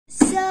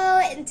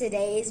But in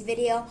today's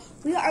video,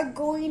 we are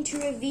going to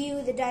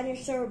review the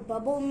Dinosaur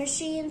bubble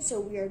machine. So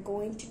we are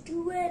going to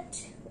do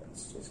it.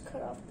 Let's just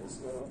cut off this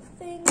little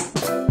thing.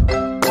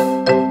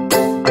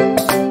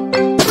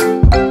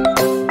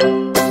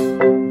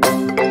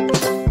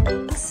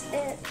 That's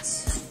it.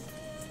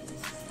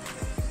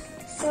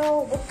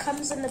 So what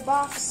comes in the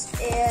box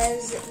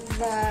is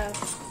the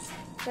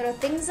little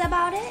things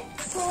about it,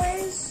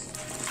 toys.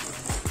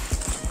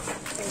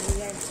 As you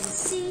guys can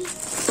see,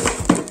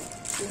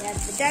 we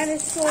have the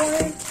dinosaur.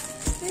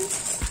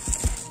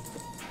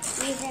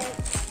 We have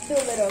the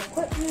little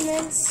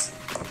equipment,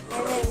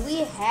 and then we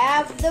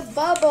have the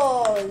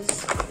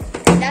bubbles.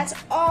 And that's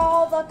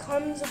all that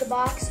comes in the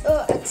box,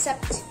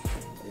 except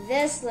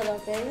this little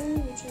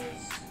thing, which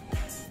is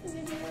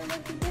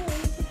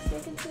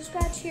look at the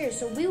scratch here.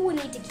 So we will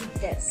need to keep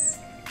this.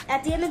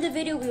 At the end of the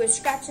video, we will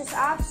scratch this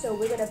off, so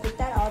we're gonna put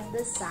that on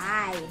the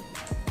side.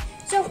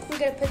 So we're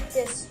gonna put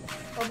this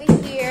over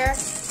here.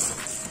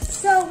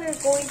 So we're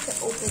going to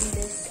open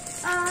this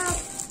up.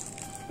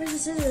 Where's the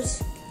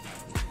scissors?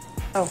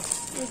 Oh,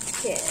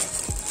 okay.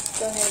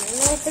 Go ahead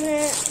and open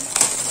it.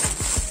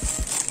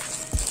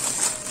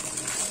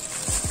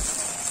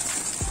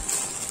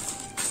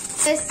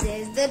 This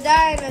is the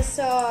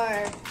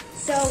dinosaur.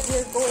 So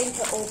we're going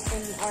to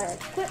open our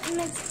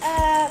equipment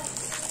up.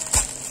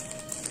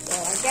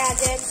 Our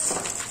gadgets,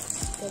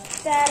 put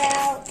that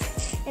out,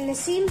 and it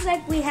seems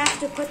like we have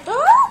to put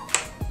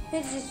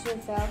it just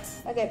fell.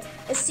 Okay,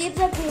 it seems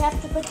like we have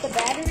to put the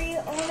battery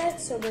on it,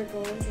 so we're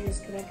going to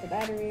just connect the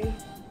battery.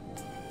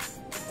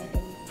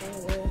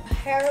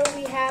 Here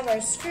we have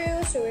our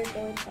screw, so we're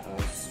going to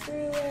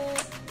unscrew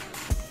it.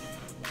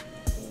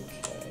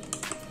 Okay,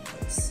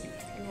 let's see.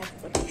 We have to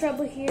put the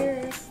trouble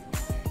here.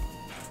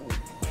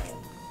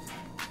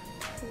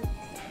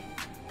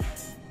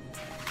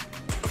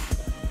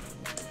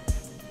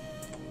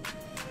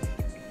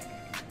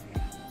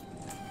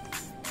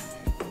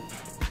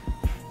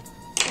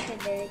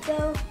 There you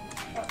go.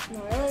 Oh,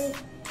 not really.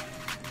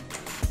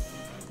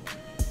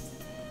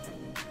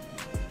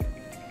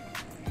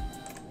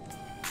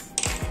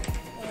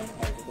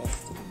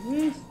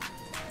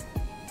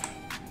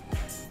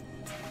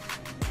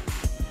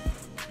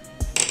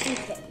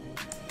 Okay.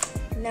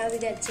 Now we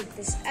gotta take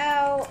this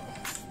out,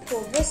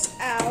 pull this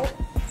out.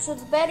 So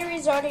the battery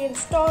is already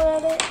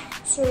installed on it.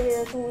 So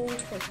we're going to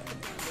put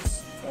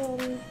this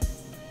in.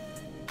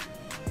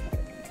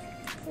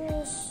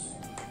 This.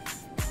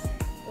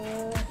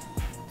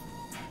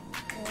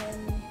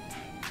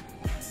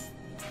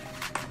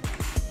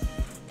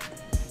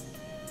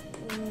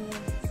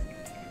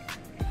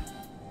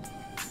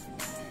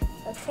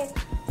 Okay.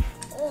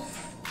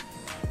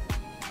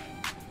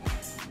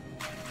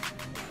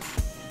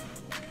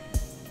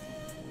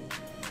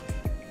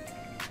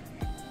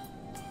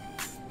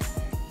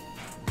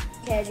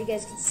 Okay, as you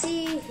guys can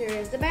see, here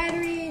is the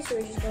battery. So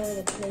we're just going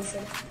to place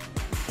it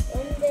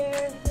in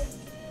there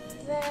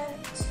like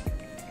that.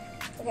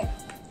 Okay,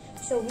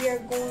 so we are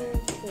going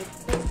to put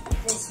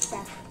this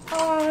back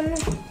on.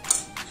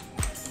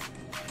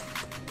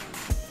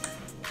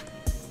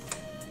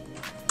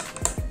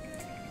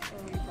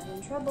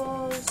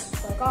 Troubles,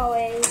 like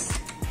always.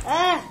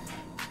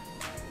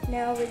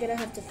 Now we're gonna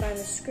have to find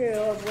the screw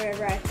of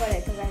wherever I put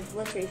it, because I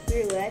literally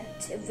threw it.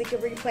 If we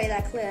could replay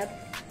that clip.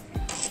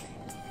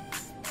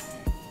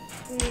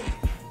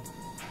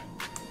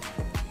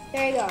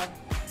 There you go.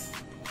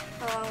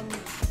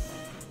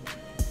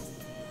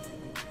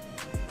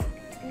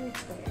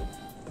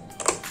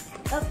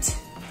 Okay.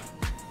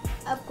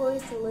 I'm going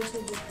to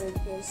literally just break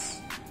this.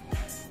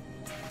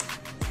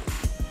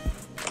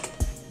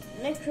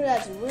 Make sure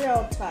that's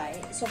real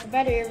tight. So if the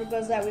battery ever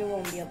goes out, we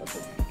won't be able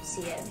to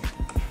see it.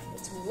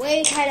 It's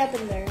way tight up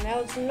in there. Now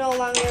it's no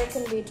longer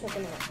can be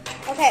taken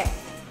out. Okay.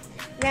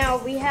 Now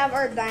we have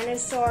our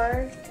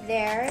dinosaur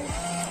there.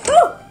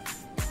 Woo!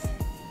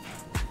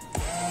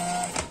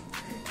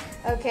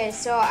 Okay,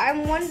 so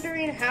I'm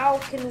wondering how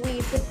can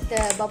we put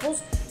the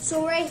bubbles.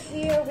 So right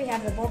here we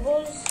have the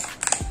bubbles.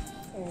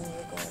 And we're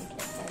going to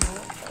find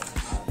out.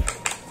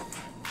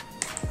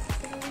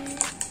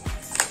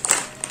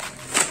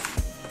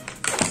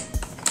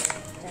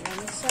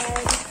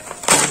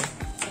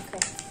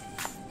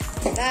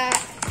 That,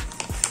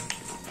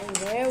 and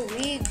there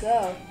we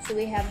go. So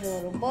we have the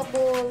little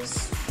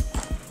bubbles.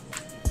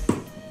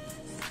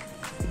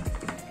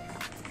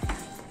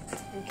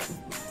 Okay.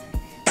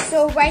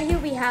 So right here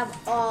we have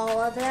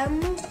all of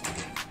them.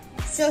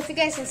 So if you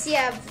guys can see,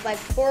 I have like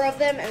 4 of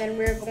them, and then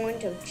we're going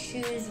to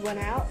choose one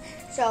out.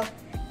 So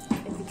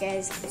if you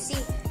guys can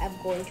see, I'm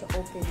going to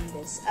open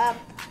this up.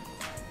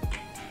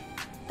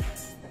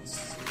 Let's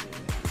see.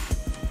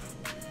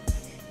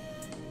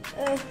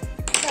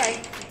 Sorry.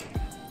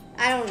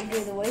 I don't do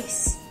the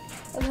waste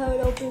of how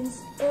it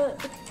opens.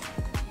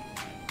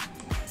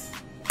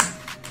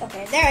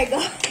 Okay, there I go.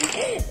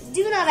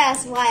 Do not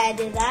ask why I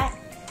did that.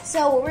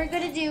 So what we're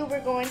gonna do, we're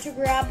going to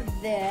grab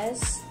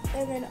this,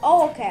 and then,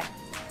 okay.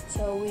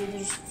 So we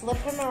just flip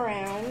him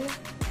around.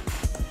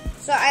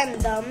 So I'm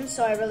dumb,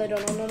 so I really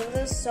don't know none of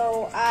this.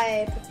 So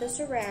I put this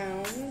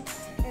around,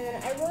 and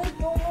then I really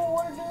don't know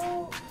where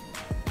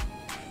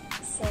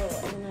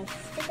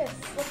I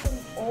flip them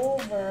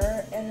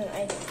over, and then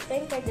I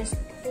think I just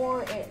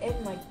pour it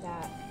in like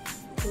that.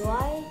 Do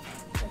I?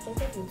 I think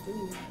I can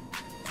do.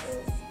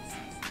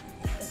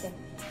 Okay.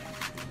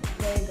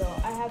 There you go.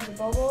 I have the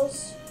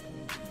bubbles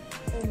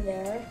in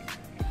there.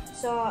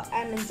 So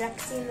I'm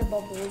injecting the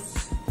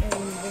bubbles in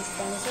this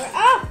dinosaur.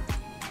 Ah!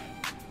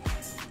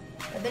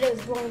 I bet it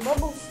was blowing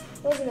bubbles,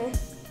 wasn't it?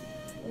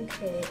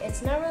 Okay,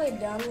 it's not really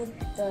done with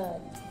the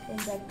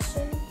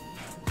injection.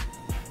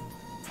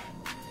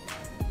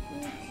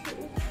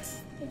 Okay,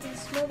 I can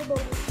smell the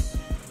bubbles.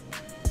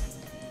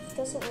 If it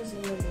doesn't result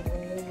in the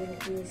way, it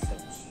wouldn't be as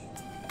such.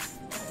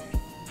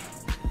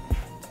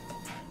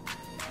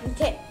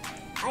 Okay,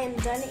 I am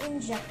done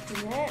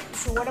injecting it.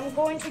 So what I'm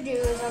going to do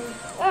is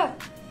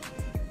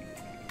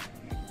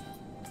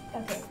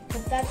okay,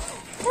 put that.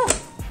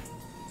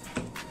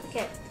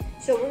 Okay,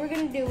 so what we're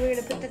gonna do, we're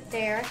gonna put that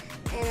there,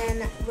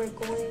 and then we're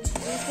going to do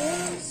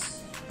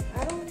this.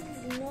 I don't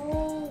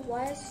know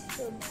why it's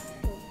the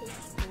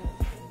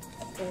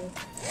okay.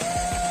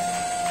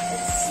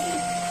 Let's see.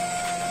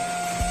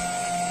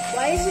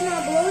 Why is it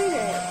not blowing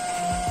it?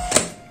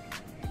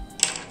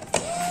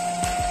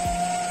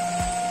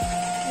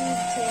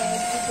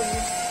 Okay,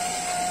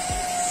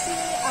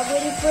 see, I'm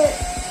waiting for it.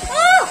 Oh!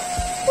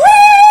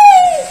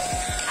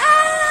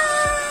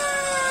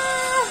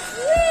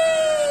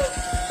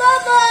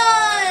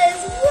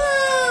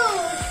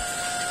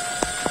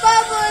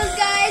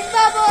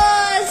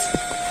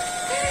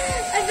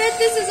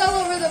 This is all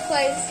over the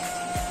place.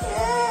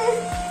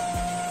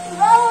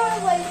 All over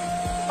the place.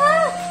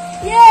 Ah,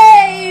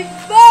 yay!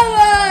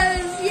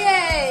 Bubbles!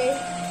 Yay!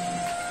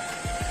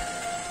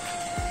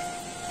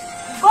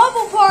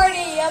 Bubble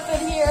party up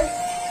in here.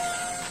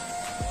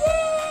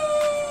 Yay!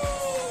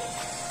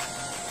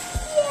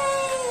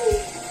 Yay!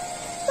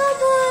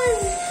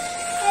 Bubbles!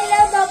 I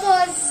love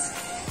bubbles.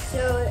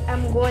 So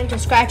I'm going to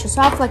scratch this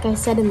off like I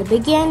said in the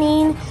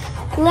beginning.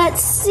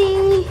 Let's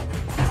see.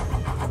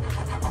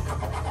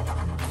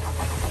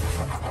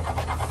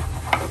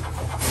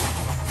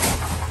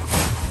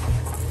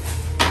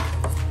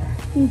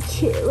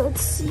 Okay,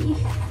 let's see.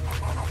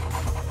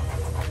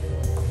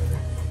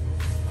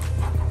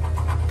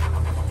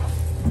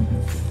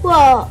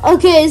 Well,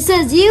 okay, it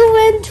says you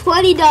win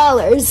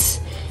 $20.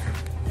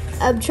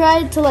 I'm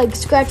trying to like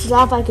scratch it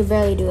off, I can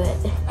barely do it.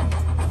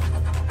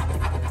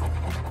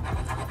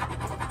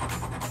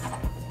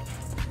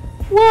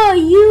 Whoa,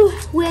 you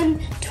win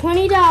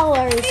 $20.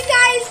 If you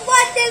guys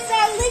want this,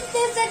 I'll link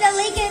this in the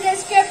link in the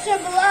description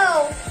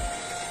below.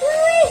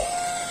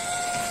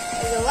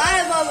 There's a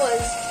lot of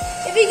bubbles.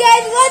 If you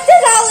guys want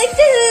this, I'll link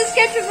this in the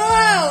description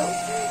below.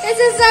 This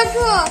is so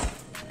cool.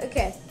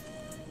 Okay.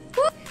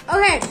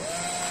 Okay.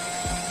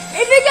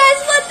 If you guys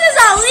want this,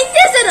 I'll link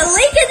this